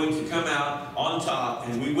is going to come out on top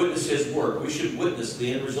and we witness his work, we should witness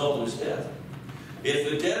the end result of his death. If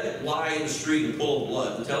the dead lie in the street in a pool of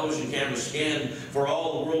blood, the television cameras scan for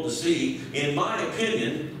all the world to see, in my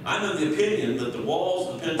opinion, I'm of the opinion that the walls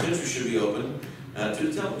of the penitentiary should be open to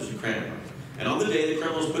the television camera. And on the day the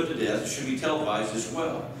criminal is put to death, it should be televised as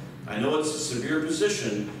well. I know it's a severe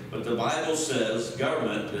position, but the Bible says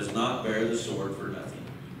government does not bear the sword for nothing.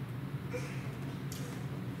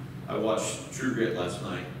 I watched True Grit last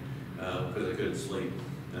night because I couldn't sleep.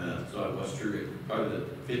 So I watched True Grit. Probably the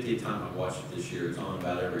 50th time I've watched it this year. It's on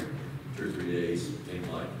about every 2 or 3 days, it seems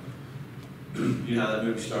like. You know how that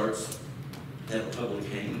movie starts? That public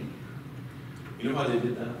hanging. You know why they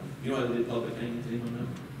did that? You know why they did public hanging? Does anyone know?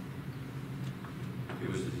 It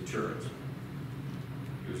was the deterrent.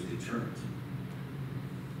 It was the deterrent.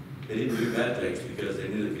 They didn't do bad things because they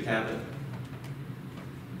knew it could happen.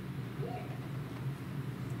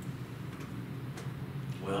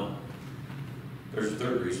 Well, there's a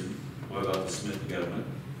third reason. What about the Smith government?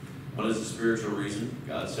 One is the spiritual reason.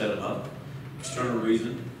 God set them up. External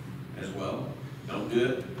reason as well. Don't do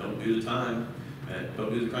it. Don't do the time.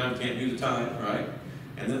 Don't do the crime. Can't do the time, right?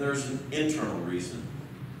 And then there's an internal reason.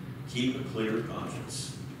 Keep a clear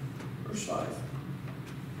conscience. Verse 5.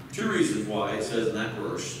 2 reasons why it says in that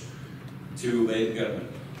verse to obey the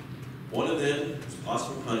government. One of them is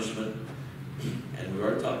possible punishment, and we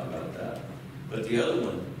already talked about that. But the other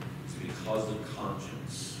one is because of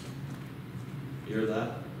conscience. You hear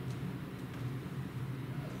that?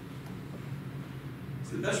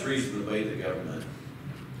 So the best reason to obey the government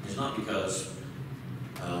is not because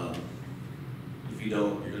if you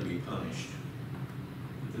don't, you're going to be punished.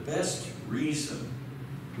 The best reason,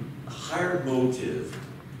 the higher motive,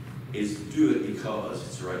 is to do it because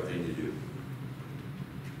it's the right thing to do.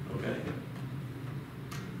 Okay?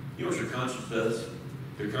 You know what your conscience does?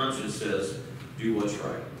 Your conscience says, do what's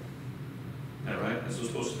right. Isn't that right? That's what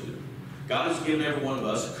it's supposed to do. God has given every one of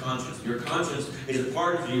us a conscience. Your conscience is a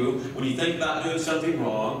part of you when you think about doing something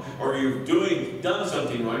wrong or you've done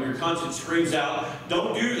something wrong. Your conscience screams out,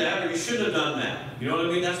 don't do that, or you shouldn't have done that. You know what I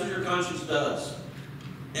mean? That's what your conscience does.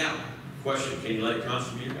 Now, question, can you let your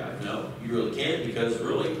conscience be your guide? No, you really can't, because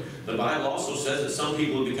really, the Bible also says that some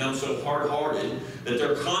people have become so hard-hearted that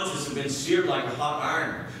their conscience has been seared like a hot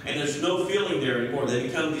iron, and there's no feeling there anymore. They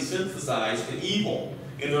become desensitized to evil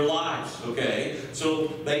in their lives, okay? So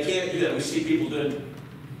they can't do that. We see people doing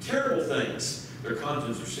terrible things. Their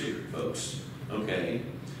conscience are seared, folks, okay?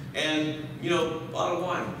 And, bottom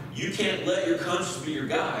line, you can't let your conscience be your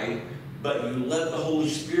guide, but you let the Holy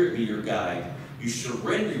Spirit be your guide. You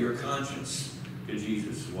surrender your conscience to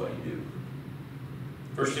Jesus is what you do.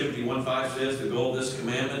 1 Timothy 1:5 says, the goal of this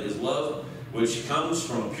commandment is love, which comes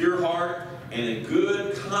from a pure heart and a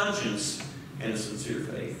good conscience and a sincere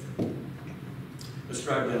faith. Let's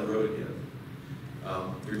drive down the road again.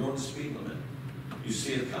 You're going to speed limit. You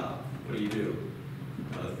see a cop. What do?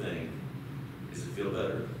 Not a thing. Does it feel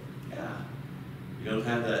better? Yeah. You don't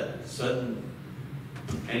have that sudden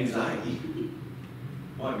anxiety.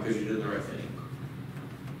 Why? Because you did the right thing.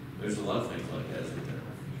 There's a lot of things like that, isn't there?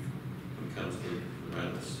 When it comes to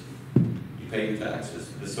around us. You pay your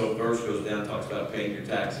taxes. This whole verse goes down and talks about paying your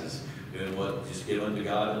taxes. Doing what? Just give unto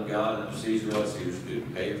God, and to Caesar what Caesar's due.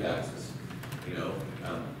 Pay your taxes.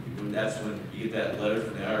 That's when you get that letter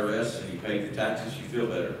from the IRS and you pay your taxes, you feel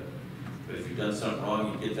better. But if you've done something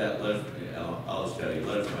wrong, you get that letter from the I'll just tell you,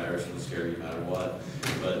 letters from Iris will scare you no matter what.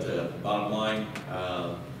 But bottom line,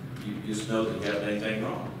 you just know that you haven't done anything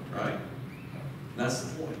wrong, right? And that's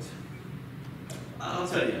the point. I'll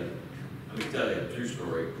tell you, let me tell you a true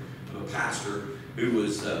story of a pastor who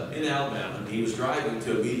was in Alabama, and he was driving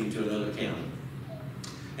to a meeting to another county.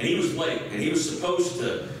 And he was late, and he was supposed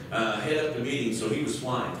to head up the meeting, so he was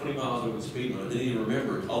flying 20 miles over the speed limit. Then he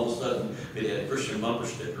remembered all of a sudden that he had a Christian bumper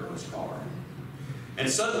sticker on his car. And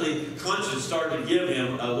suddenly, conscience started to give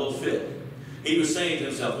him a little fit. He was saying to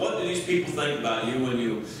himself, what do these people think about you when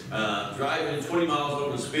you drive in 20 miles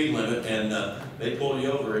over the speed limit and they pull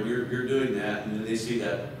you over and you're doing that, and then they see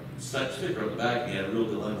that sticker on the back, and he had a real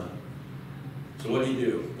dilemma. So what do you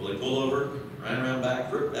do? Well, they pulled over, ran around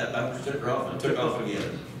back, ripped that bumper sticker off, and took off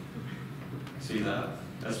again. See that?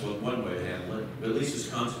 That's one way to handle it. But at least his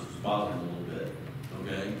conscience was bothering him a little bit.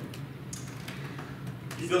 Okay?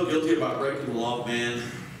 You feel guilty about breaking the law of man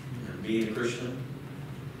and being a Christian?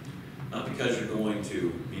 Not because you're going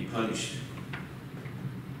to be punished,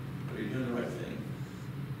 but you're doing the right thing.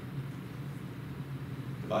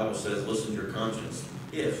 The Bible says, listen to your conscience,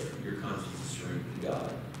 if your conscience is surrendered to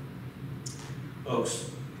God.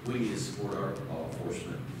 Folks, we need to support our law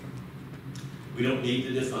enforcement. We don't need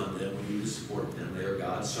to defund them. We need to support them. They are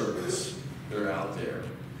God's servants. They're out there.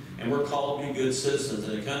 And we're called to be good citizens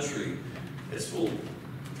in a country that's full of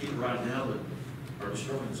people right now that are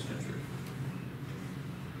destroying this country.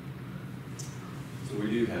 So we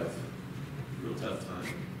do have a real tough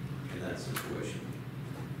time in that situation.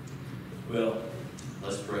 Well,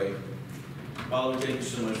 let's pray. Father, thank you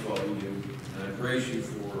so much for all you do. And I praise you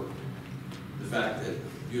for the fact that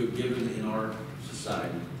you have given in our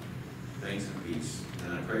society things of peace.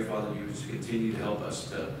 And I pray, Father, you just continue to help us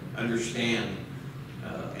to understand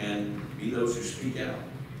and be those who speak out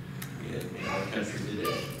in our country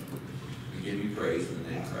today. We give you praise in the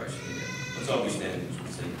name of Christ. Amen. Let's all be standing as we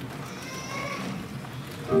sing.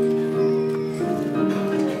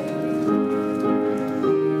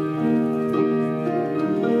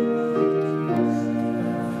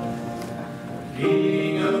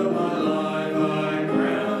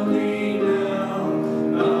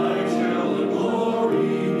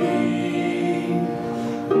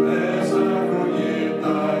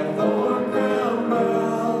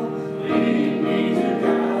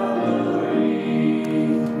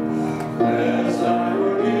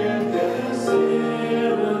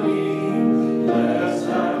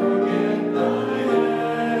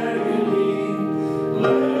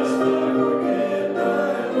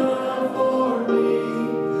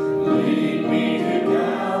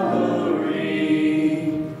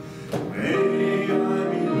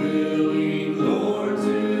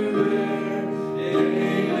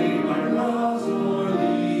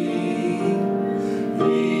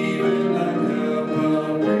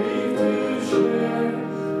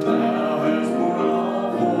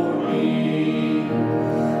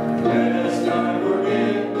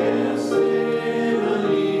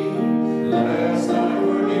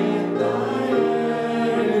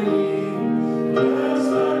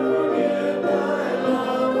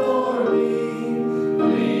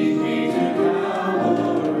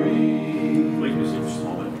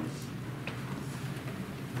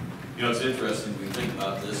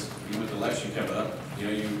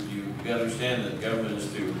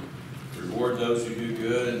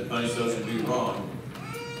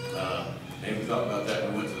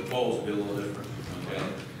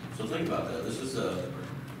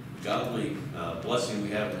 Blessing we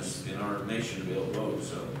have in our nation to be able to vote.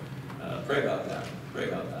 So pray about that. Pray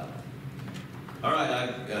about that. All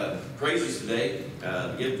right, praises today.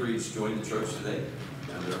 Gift Reads joined the church today.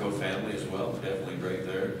 Their whole family as well. Definitely great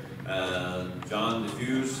there. John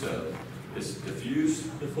Diffuse, is Diffuse?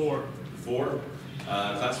 DeFore.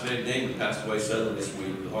 Classmate Damon passed away suddenly this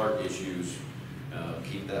week with heart issues.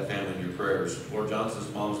 Keep that family in your prayers. Lord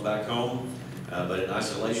Johnson's mom's back home, but in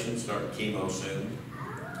isolation, starting chemo soon.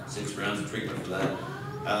 6 rounds of treatment for that.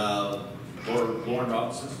 Lauren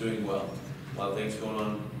Robinson's doing well. A lot of things going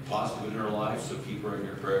on positive in her life, so keep her in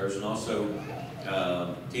your prayers. And also,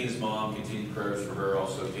 Tina's mom, continued prayers for her.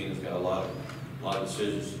 Also, Tina's got a lot of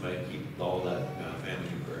decisions to make. Keep all that family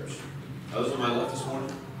in prayers. Those on my left this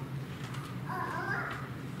morning?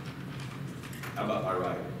 How about my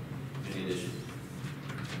right? Any additions?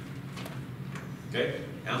 Okay,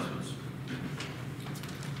 announcements.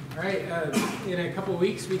 All right, in a couple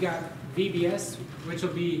weeks we got VBS, which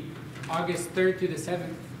will be August 3rd through the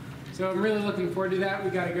 7th. So I'm really looking forward to that. We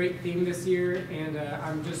got a great theme this year, and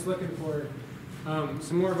I'm just looking for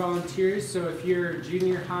some more volunteers. So if you're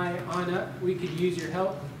junior high on up, we could use your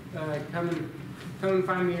help. Come and come and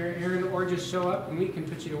find me or Aaron, or just show up and we can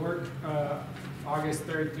put you to work August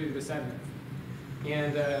 3rd through the 7th.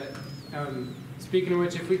 And speaking of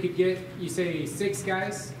which, if we could get, you say 6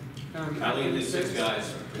 guys? I need these 6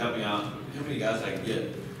 guys to help me out. How many guys I can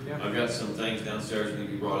get? Yeah. I've got some things downstairs that need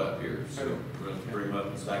to be brought up here, so Okay. we're going to bring them up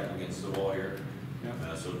and stack them against the wall here.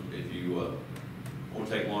 Yeah. So if you won't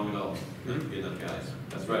take long at all, get enough guys.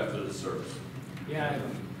 That's right after the service. Yeah,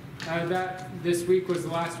 this week was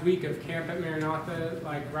the last week of camp at Maranatha.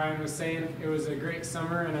 Like Ryan was saying, it was a great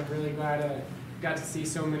summer, and I'm really glad I got to see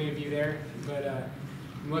so many of you there. But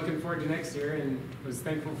I'm looking forward to next year, and was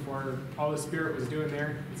thankful for all the Spirit was doing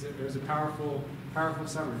there. It was a powerful, powerful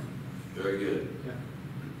summer. Very good.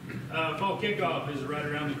 Yeah. Fall kickoff is right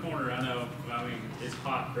around the corner. I know. I mean, it's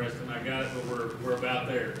hot, Preston. I got it, but we're about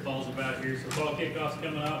there. Fall's about here. So fall kickoff's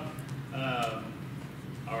coming up.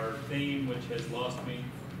 Our theme, which has lost me.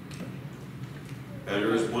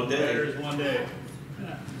 Better is one day. Better is one day.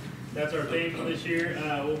 That's our theme for this year.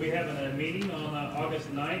 We'll be having a meeting on August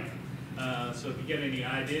 9th. So if you get any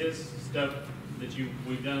ideas, stuff that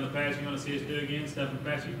we've done in the past, you want to see us do again, stuff in the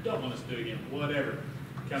past you don't want us to do again, whatever,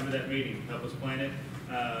 come to that meeting, help us plan it.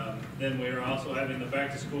 Then we are also having the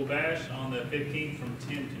back to school bash on the 15th from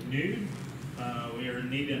 10 to noon. We are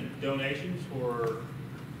needing donations for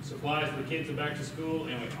supplies for the kids at back to school,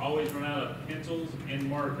 and we always run out of pencils and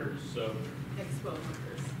markers. So Expo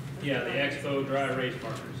markers. yeah, the Expo dry erase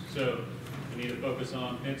markers. So we need to focus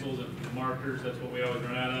on pencils and markers. That's what we always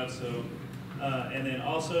run out of. So, and then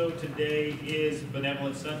also today is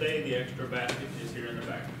Benevolent Sunday. The extra basket is here in the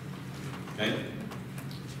back. Okay.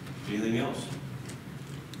 Anything else?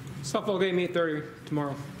 Softball game 8:30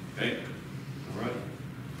 tomorrow. Okay. All right.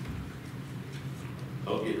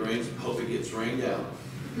 Hope it gets rained out.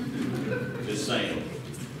 Just saying.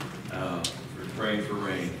 We're praying for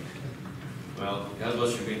rain. Well, God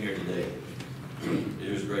bless you for being here today.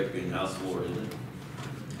 It was great to be in the house of the Lord, isn't it?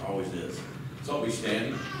 Always is. So I'll be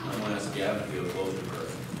standing. I'm going to ask Gavin to do a closing prayer.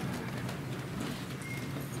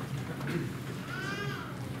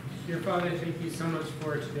 Dear Father, thank you so much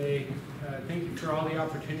for today. Thank you for all the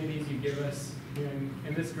opportunities you give us here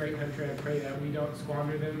in this great country. I pray that we don't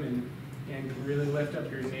squander them and can really lift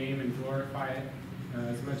up your name and glorify it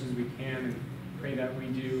as much as we can, and pray that we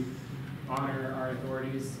do honor our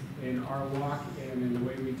authorities in our walk and in the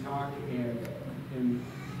way we talk and in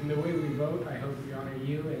the way we vote. I hope we honor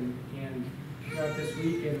you, and throughout this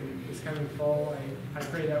week and this coming fall, I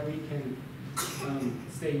pray that we can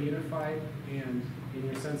stay unified, and in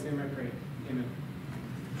your Son's name I pray. Amen.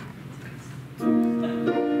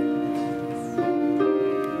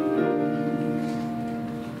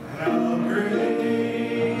 How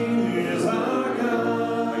great is our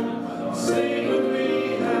God? Sing with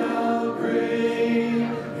me, how great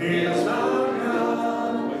is our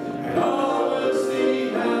God? And all will see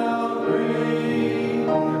how great is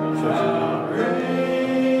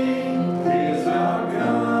our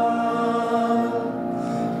God.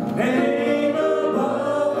 Name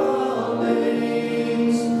above all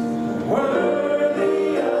names,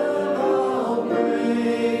 worthy of all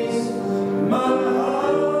praise. My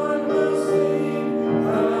heart will sing,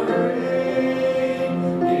 how great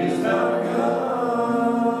is our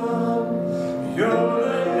God. You're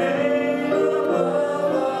the name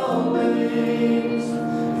above all names.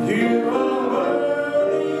 You are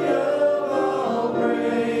worthy of all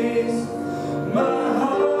praise. My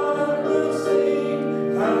heart will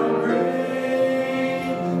sing, how great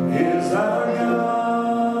is our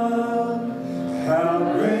God. How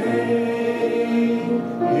great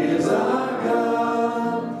is our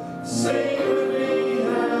God. Sing with me,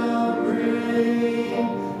 how great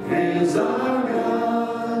is our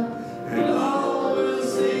God. And all will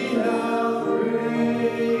see how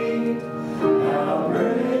great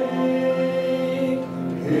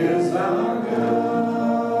is our God.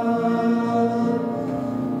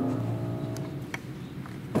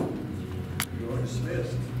 You are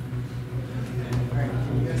dismissed. All right,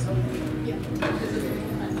 can you guys help me?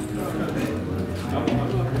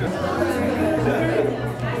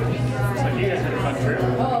 So you guys had a fun trip.